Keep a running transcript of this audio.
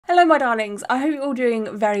Hello my darlings, I hope you're all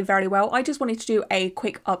doing very well. I just wanted to do a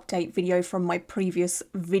quick update video from my previous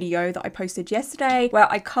video that I posted yesterday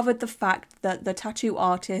where I covered the fact that the tattoo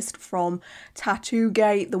artist from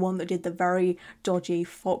Tattoogate, the one that did the very dodgy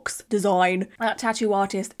fox design, that tattoo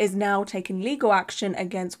artist is now taking legal action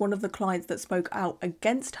against one of the clients that spoke out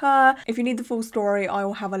against her. If you need the full story, I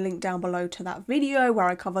will have a link down below to that video where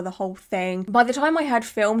I cover the whole thing. By the time I had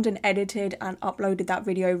filmed and edited and uploaded that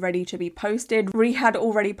video ready to be posted, Ree had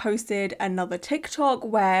already posted another TikTok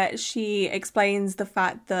where she explains the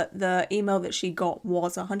fact that the email that she got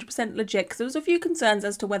was 100% legit, because there was a few concerns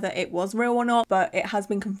as to whether it was real or not, but it has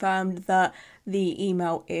been confirmed that the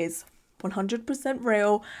email is 100%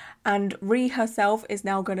 real, and Ree herself is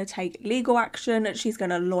now going to take legal action. She's going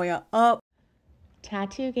to lawyer up.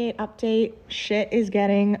 Tattoogate update, shit is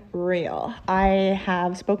getting real. I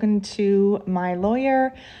have spoken to my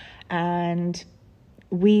lawyer and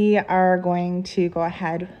we are going to go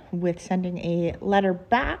ahead with sending a letter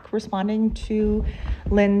back responding to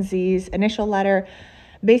Lindsay's initial letter,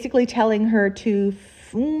 basically telling her to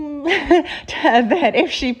that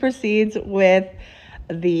if she proceeds with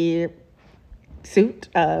the suit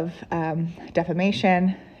of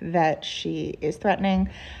defamation that she is threatening,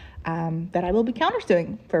 that I will be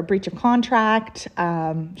countersuing for breach of contract,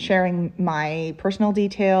 sharing my personal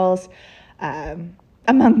details,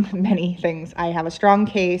 among many things. I have a strong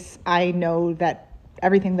case. I know that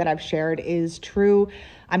everything that I've shared is true.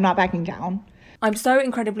 I'm not backing down. I'm so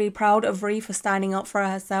incredibly proud of Ree for standing up for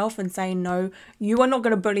herself and saying, no, you are not going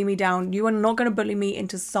to bully me down. You are not going to bully me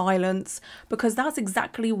into silence, because that's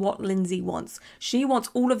exactly what Lindsay wants. She wants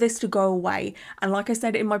all of this to go away. And like I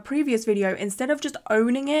said in my previous video, instead of just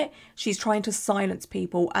owning it, she's trying to silence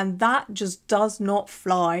people. And that just does not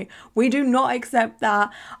fly. We do not accept that.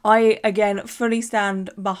 I, again, fully stand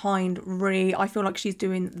behind Ree. I feel like she's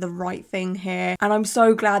doing the right thing here. And I'm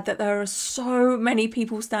so glad that there are so many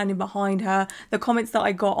people standing behind her. The comments that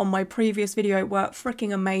I got on my previous video were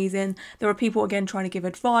freaking amazing. There were people again trying to give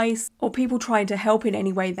advice or people trying to help in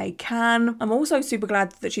any way they can. I'm also super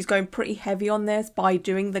glad that she's going pretty heavy on this by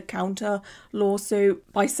doing the counter lawsuit,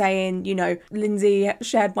 by saying, you know, Lindsay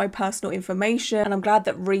shared my personal information. And I'm glad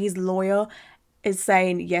that Ree's lawyer is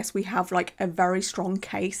saying, yes, we have like a very strong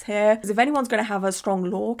case here. Because if anyone's going to have a strong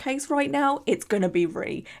law case right now, it's going to be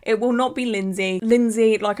Ree. It will not be Lindsay.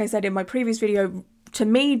 Lindsay, like I said in my previous video, to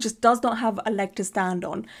me, just does not have a leg to stand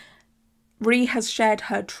on. Ree has shared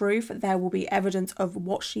her truth. There will be evidence of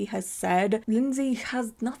what she has said. Lindsay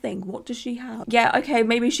has nothing. What does she have? Yeah, okay,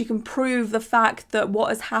 maybe she can prove the fact that what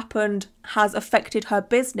has happened has affected her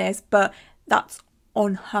business, but that's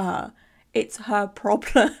on her. It's her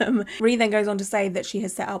problem. Ree then goes on to say that she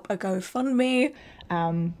has set up a GoFundMe.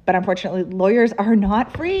 But unfortunately, lawyers are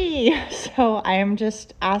not free. So I am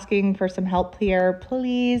just asking for some help here.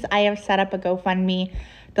 Please, I have set up a GoFundMe.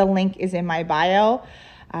 The link is in my bio.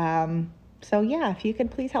 So yeah, if you could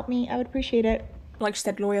please help me, I would appreciate it. Like she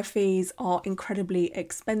said, lawyer fees are incredibly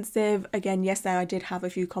expensive. Again, yesterday I did have a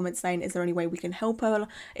few comments saying, is there any way we can help her?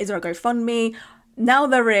 Is there a GoFundMe? Now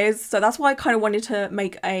there is. So that's why I kind of wanted to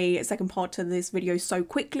make a second part to this video so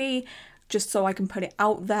quickly, just so I can put it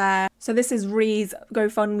out there. So this is Ree's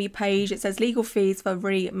GoFundMe page. It says legal fees for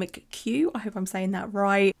Ree McHugh. I hope I'm saying that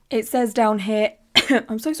right. It says down here,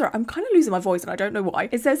 I'm so sorry, I'm kind of losing my voice and I don't know why.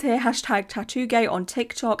 It says here, hashtag Tattoogate on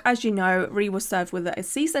TikTok. As you know, Ree was served with a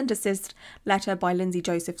cease and desist letter by Lindsay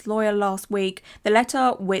Joesph's lawyer last week. The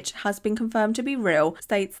letter, which has been confirmed to be real,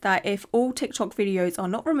 states that if all TikTok videos are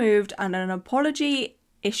not removed and an apology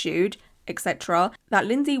issued, etc., that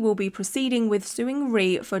Lindsay will be proceeding with suing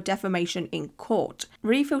Ree for defamation in court.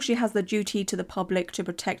 Ree feels she has the duty to the public to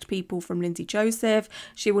protect people from Lindsay Joesph.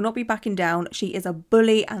 She will not be backing down. She is a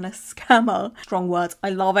bully and a scammer. Strong words.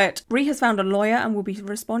 I love it. Ree has found a lawyer and will be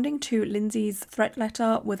responding to Lindsay's threat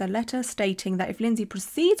letter with a letter stating that if Lindsay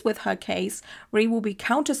proceeds with her case, Ree will be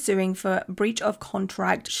countersuing for breach of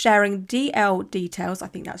contract, sharing DL details, I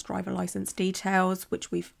think that's driver license details,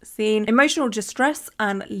 which we've seen, emotional distress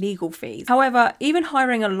and legal fees. However, even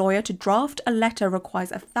hiring a lawyer to draft a letter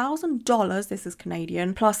requires $1,000, this is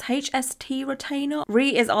Canadian, plus HST retainer.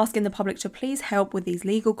 Ree is asking the public to please help with these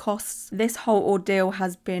legal costs. This whole ordeal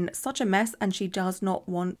has been such a mess and she does not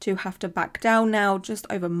want to have to back down now just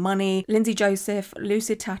over money. Lindsay Joesph,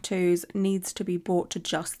 Lucid Tattoos, needs to be brought to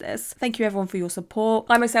justice. Thank you everyone for your support.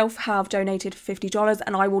 I myself have donated $50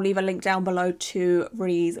 and I will leave a link down below to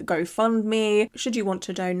Ree's GoFundMe should you want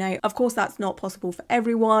to donate. Of course, that's not possible for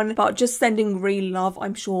everyone, but just sending Ree love,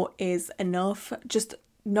 I'm sure, is enough. Just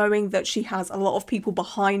knowing that she has a lot of people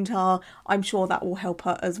behind her, I'm sure that will help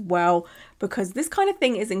her as well, because this kind of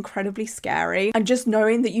thing is incredibly scary. And just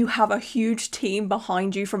knowing that you have a huge team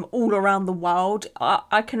behind you from all around the world,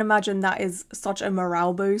 I can imagine that is such a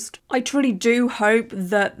morale boost. I truly do hope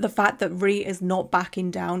that the fact that Ree is not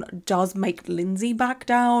backing down does make Lindsay back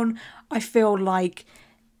down. I feel like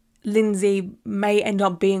Lindsay may end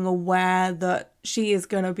up being aware that she is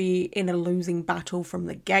going to be in a losing battle from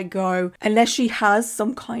the get-go, unless she has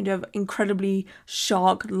some kind of incredibly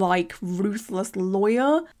shark-like ruthless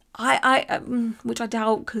lawyer. Which I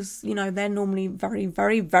doubt, because, you know, they're normally very,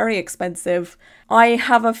 very, very expensive. I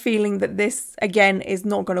have a feeling that this, again, is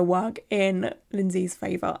not going to work in Lindsay's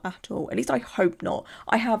favour at all. At least I hope not.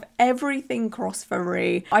 I have everything crossed for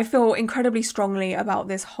Ree. I feel incredibly strongly about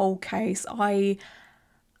this whole case. I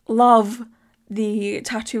love the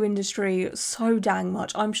tattoo industry so dang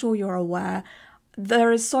much. I'm sure you're aware.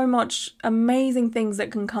 There is so much amazing things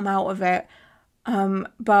that can come out of it.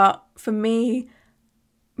 But for me,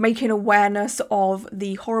 making awareness of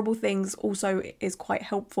the horrible things also is quite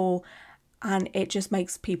helpful. And it just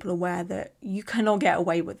makes people aware that you cannot get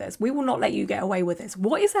away with this. We will not let you get away with this.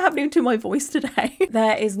 What is happening to my voice today?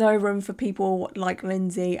 There is no room for people like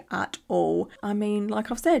Lindsay at all. I mean, like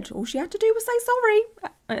I've said, all she had to do was say sorry.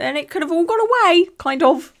 And it could have all gone away, kind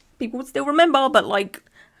of. People would still remember, but like,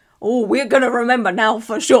 oh, we're going to remember now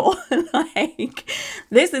for sure. Like,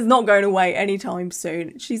 this is not going away anytime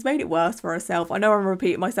soon. She's made it worse for herself. I know I'm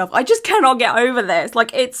repeating myself. I just cannot get over this.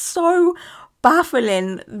 Like, it's so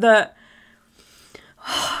baffling that...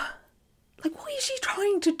 like, what is she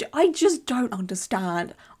trying to do? I just don't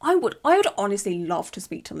understand. I would honestly love to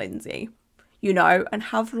speak to Lindsay, you know, and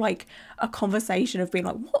have like a conversation of being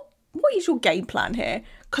like, what is your game plan here?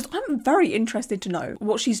 Because I'm very interested to know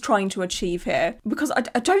what she's trying to achieve here, because I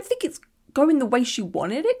don't think it's going the way she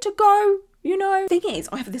wanted it to go, you know. The thing is,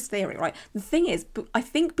 I have this theory, right? The thing is, I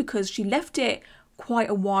think because she left it quite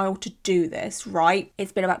a while to do this, right?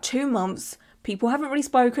 It's been about 2 months. People haven't really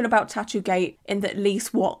spoken about Tattoo-gate in at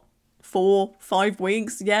least, 4-5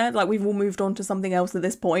 weeks? Yeah, like we've all moved on to something else at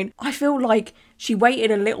this point. I feel like she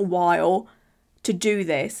waited a little while to do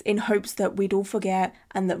this in hopes that we'd all forget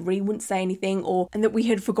and that Ree wouldn't say anything, and that we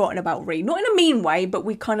had forgotten about Ree. Not in a mean way, but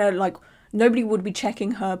we kind of like, nobody would be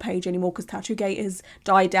checking her page anymore because Tattoo-gate has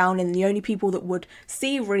died down, and the only people that would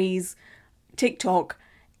see Ree's TikTok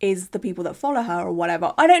is the people that follow her or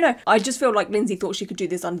whatever. I don't know. I just feel like Lindsay thought she could do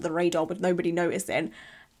this under the radar with nobody noticing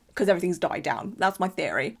because everything's died down. That's my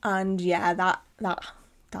theory. And yeah, that's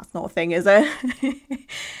not a thing, is it?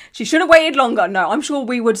 She should have waited longer. No, I'm sure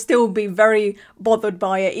we would still be very bothered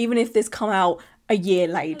by it, even if this come out a year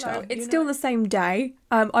later. Hello, it's still the same day.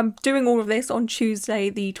 I'm doing all of this on Tuesday,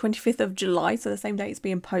 the 25th of July, so the same day it's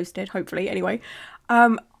being posted, hopefully. Anyway,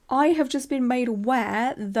 I have just been made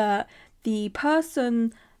aware that the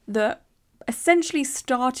person that essentially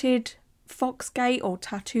started Foxgate or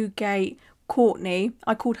Tattoo-gate, Courtney,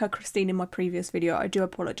 I called her Christine in my previous video, I do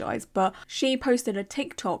apologise, but she posted a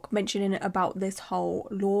TikTok mentioning about this whole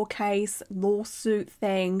lawsuit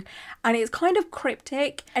thing, and it's kind of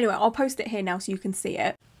cryptic. Anyway, I'll post it here now so you can see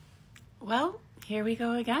it. Well, here we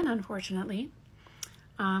go again, unfortunately.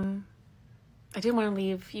 I didn't want to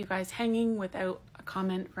leave you guys hanging without a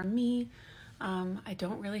comment from me. I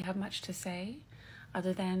don't really have much to say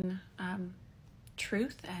other than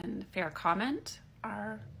truth and fair comment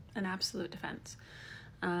are an absolute defense.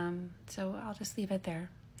 So I'll just leave it there.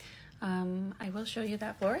 I will show you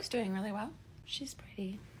that Flora's doing really well. She's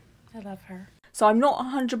pretty. I love her. So I'm not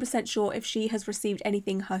 100% sure if she has received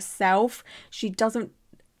anything herself. She doesn't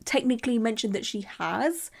technically mention that she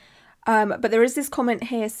has. But there is this comment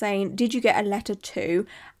here saying, did you get a letter too?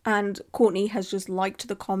 And Courtney has just liked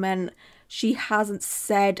the comment. She hasn't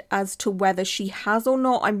said as to whether she has or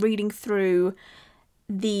not. I'm reading through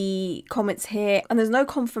the comments here and there's no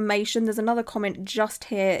confirmation. There's another comment just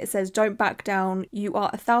here. It says, don't back down. You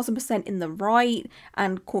are 1000% in the right.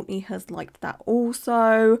 And Courtney has liked that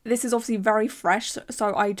also. This is obviously very fresh,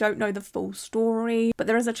 so I don't know the full story, but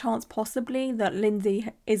there is a chance possibly that Lindsay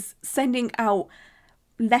is sending out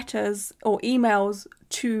letters or emails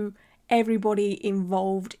to everybody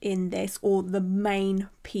involved in this, or the main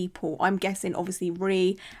people. I'm guessing obviously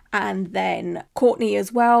Ree and then Courtney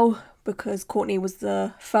as well, because Courtney was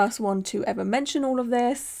the first one to ever mention all of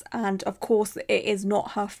this, and of course it is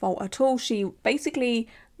not her fault at all. She basically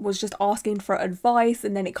was just asking for advice,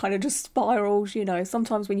 and then it kind of just spirals, you know.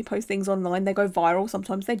 Sometimes when you post things online they go viral,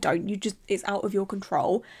 sometimes they don't. It's out of your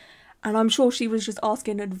control, and I'm sure she was just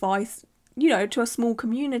asking advice, you know, to a small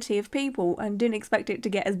community of people and didn't expect it to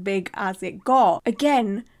get as big as it got.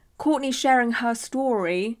 Again, Courtney sharing her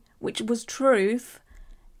story, which was truth,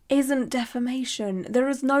 isn't defamation. There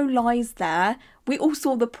is no lies there. We all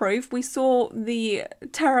saw the proof. We saw the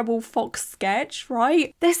terrible Fox sketch,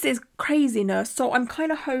 right? This is craziness. So I'm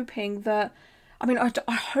kind of hoping that, I mean,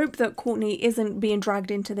 I hope that Courtney isn't being dragged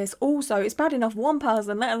into this also. It's bad enough one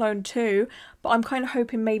person, let alone two. But I'm kind of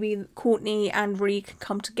hoping maybe Courtney and Ree can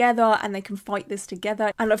come together and they can fight this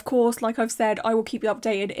together. And of course, like I've said, I will keep you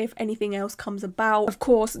updated if anything else comes about. Of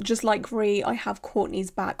course, just like Ree, I have Courtney's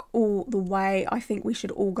back all the way. I think we should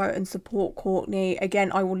all go and support Courtney.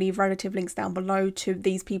 Again, I will leave relative links down below to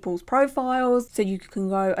these people's profiles, so you can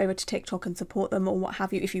go over to TikTok and support them or what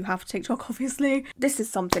have you, if you have TikTok, obviously. This is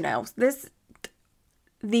something else.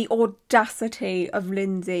 The audacity of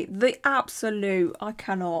Lindsay, the absolute, I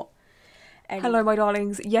cannot. Hello my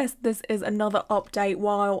darlings, yes, this is another update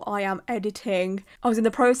while I am editing. I was in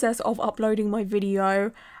the process of uploading my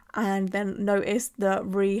video and then noticed that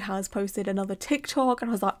Ree has posted another TikTok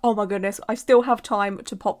and I was like, oh my goodness, I still have time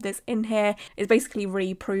to pop this in here. It's basically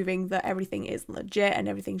Ree proving that everything is legit and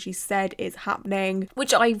everything she said is happening,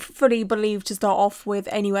 which I fully believe to start off with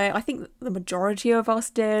anyway. I think the majority of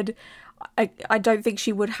us did. I don't think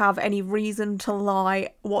she would have any reason to lie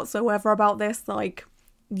whatsoever about this, like,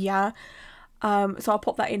 yeah. So I'll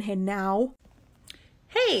pop that in here now.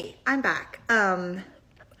 Hey, I'm back. I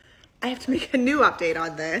have to make a new update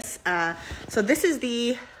on this. So this is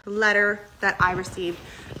the letter that I received,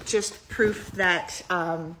 just proof that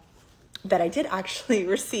that I did actually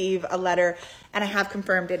receive a letter, and I have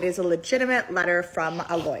confirmed it is a legitimate letter from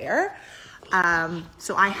a lawyer.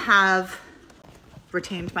 So I have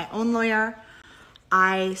retained my own lawyer.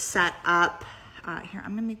 I set up, here,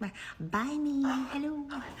 I'm gonna make my, bye me, hello.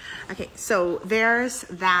 Okay, so there's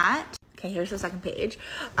that. Okay, here's the second page.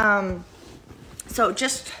 So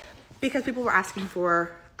just because people were asking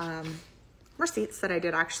for receipts that I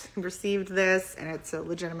did actually receive this, and it's a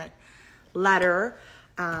legitimate letter.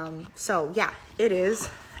 So yeah, it is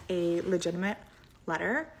a legitimate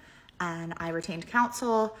letter, and I retained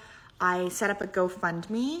counsel. I set up a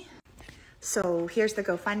GoFundMe. So here's the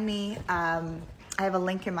GoFundMe. I have a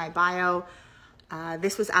link in my bio.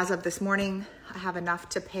 This was as of this morning. I have enough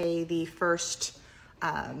to pay the first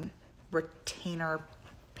retainer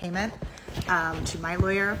payment to my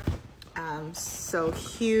lawyer. So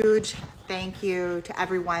huge thank you to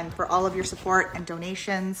everyone for all of your support and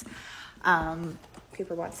donations.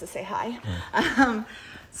 Cooper wants to say hi.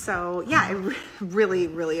 So yeah, I really,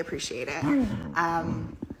 really appreciate it.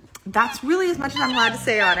 That's really as much as I'm allowed to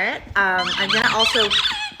say on it. I'm gonna also,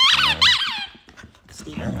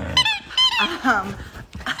 Steven.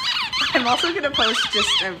 I'm also gonna post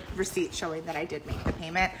just a receipt showing that I did make the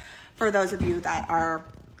payment for those of you that are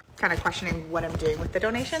kind of questioning what I'm doing with the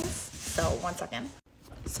donations. So 1 second.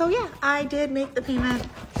 So yeah, I did make the payment.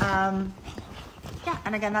 Yeah,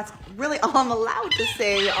 and again, that's really all I'm allowed to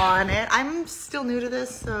say on it. I'm still new to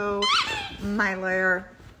this, so my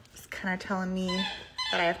lawyer is kind of telling me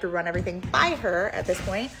that I have to run everything by her at this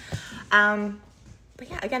point. But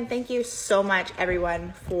yeah, again, thank you so much,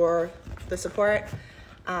 everyone, for the support.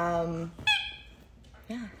 Yeah,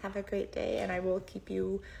 have a great day, and I will keep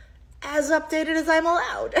you as updated as I'm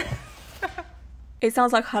allowed. It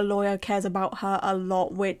sounds like her lawyer cares about her a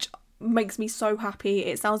lot, which makes me so happy.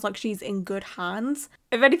 It sounds like she's in good hands.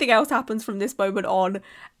 If anything else happens from this moment on,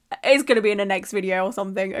 it's going to be in the next video or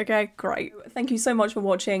something, okay? Great. Thank you so much for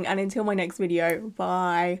watching, and until my next video,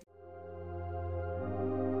 bye.